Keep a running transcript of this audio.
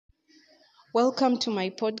Welcome to my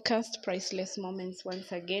podcast, Priceless Moments,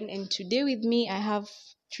 once again. And today with me, I have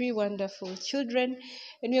three wonderful children,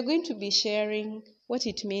 and we're going to be sharing what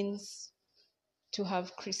it means to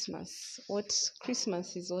have Christmas, what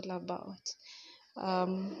Christmas is all about.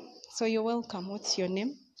 So you're welcome. What's your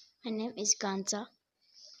name? My name is Kanta.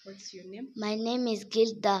 What's your name? My name is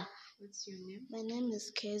Gilda. What's your name? My name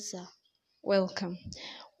is Keza. Welcome.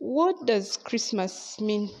 What does Christmas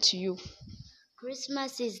mean to you?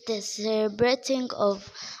 Christmas is the celebrating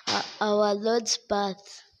of our Lord's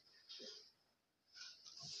birth.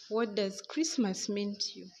 What does Christmas mean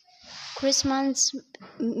to you? Christmas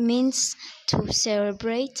means to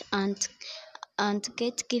celebrate and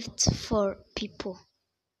get gifts for people.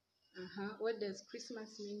 What does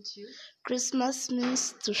Christmas mean to you? Christmas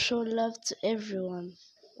means to show love to everyone.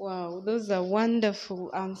 Wow, those are wonderful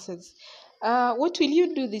answers. What will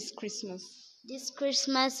you do this Christmas? This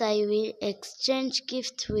Christmas I will exchange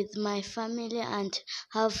gifts with my family and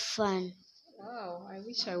have fun. Wow, I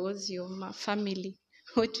wish I was your family.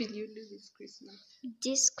 What will you do this Christmas?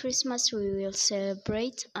 This Christmas we will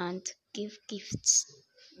celebrate and give gifts.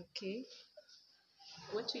 Okay.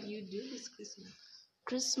 What will you do this Christmas?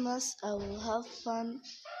 Christmas I will have fun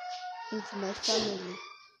with my family.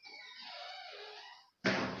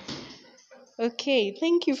 Okay,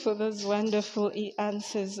 thank you for those wonderful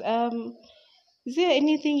answers. Is there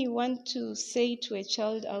anything you want to say to a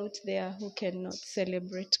child out there who cannot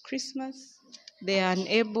celebrate Christmas? They are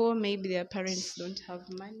unable, maybe their parents don't have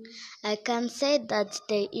money. I can say that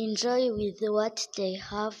they enjoy with what they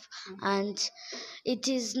have, and it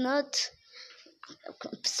is not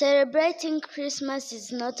celebrating Christmas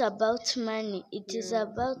is not about money. It is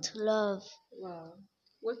about love. Wow.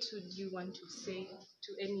 What would you want to say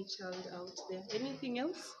to any child out there? Anything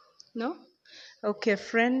else? No? Okay,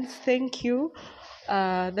 friends, thank you.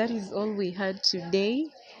 That is all we had today.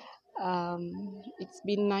 It's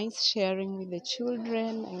been nice sharing with the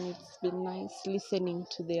children, and it's been nice listening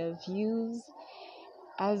to their views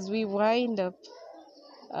as we wind up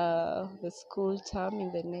the school term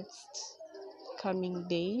in the next coming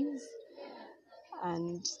days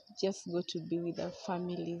and just go to be with our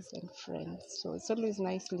families and friends. So it's always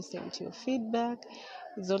nice listening to your feedback.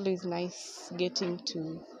 It's always nice getting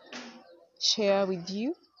to share with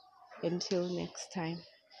you. Until next time.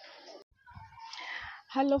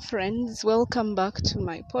 Hello, friends. Welcome back to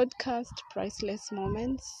my podcast, Priceless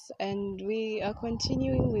Moments. And we are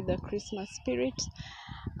continuing with the Christmas spirit.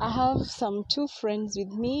 I have some two friends with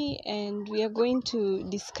me, and we are going to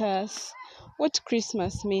discuss what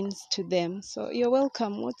Christmas means to them. So you're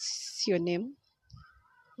welcome. What's your name?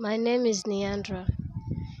 My name is Neandra.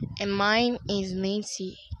 And mine is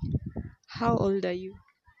Nancy. How old are you?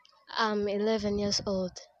 I'm 11 years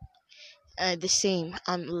old. The same.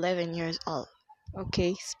 I'm 11 years old.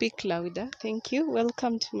 Okay, speak louder. Thank you.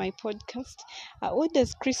 Welcome to my podcast. What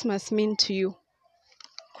does Christmas mean to you?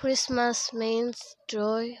 Christmas means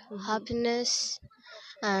joy, happiness,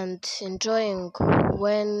 and enjoying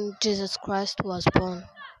when Jesus Christ was born.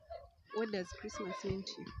 What does Christmas mean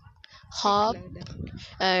to you?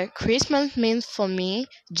 Hope. Christmas means for me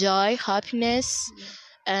joy, happiness,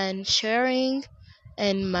 and sharing,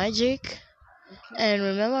 and magic, and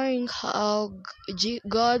remembering how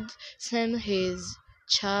God sent His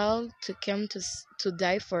child to come to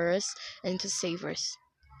die for us and to save us.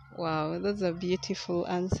 Wow, those are beautiful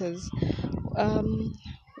answers.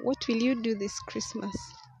 What will you do this Christmas?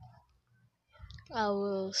 I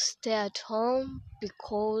will stay at home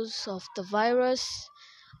because of the virus.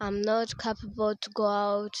 I'm not capable to go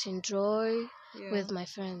out, enjoy with my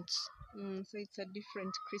friends. So it's a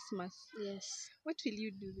different Christmas. Yes. What will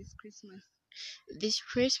you do this Christmas? This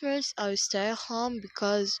Christmas, I'll stay at home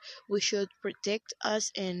because we should protect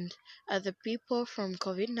us and other people from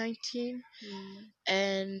COVID-19.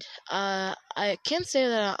 And I can't say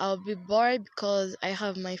that I'll be bored because I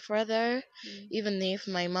have my father, even if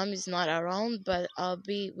my mom is not around, but I'll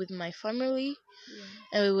be with my family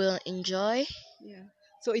and we will enjoy. Yeah.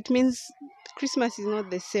 So it means Christmas is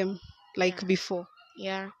not the same like before.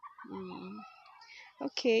 Yeah.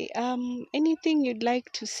 Okay. Anything you'd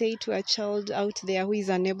like to say to a child out there who is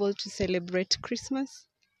unable to celebrate Christmas?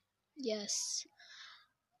 Yes.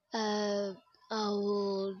 I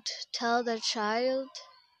would tell the child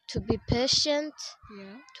to be patient,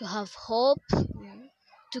 to have hope,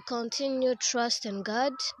 to continue trust in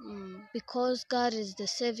God, because God is the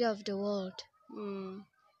Savior of the world.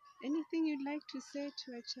 Anything you'd like to say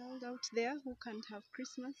to a child out there who can't have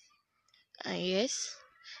Christmas? Yes.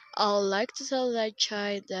 I would like to tell that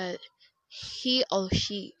child that he or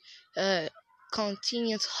she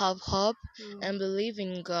continue to have hope and believe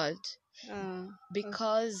in God.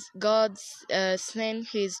 because God sent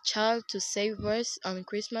His child to save us on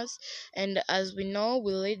Christmas. And as we know,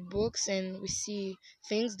 we read books and we see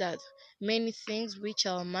many things which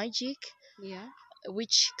are magic, Yeah.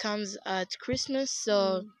 which comes at Christmas.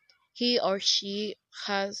 So he or she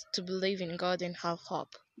has to believe in God and have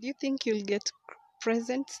hope. Do you think you'll get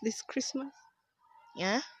presents this Christmas?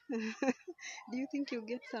 Yeah. Do you think you'll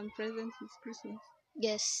get some presents this Christmas?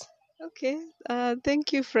 Yes. Okay.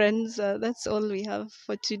 Thank you, friends. That's all we have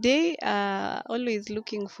for today. Always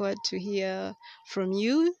looking forward to hear from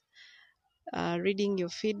you, reading your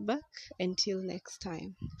feedback. Until next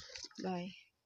time. Bye.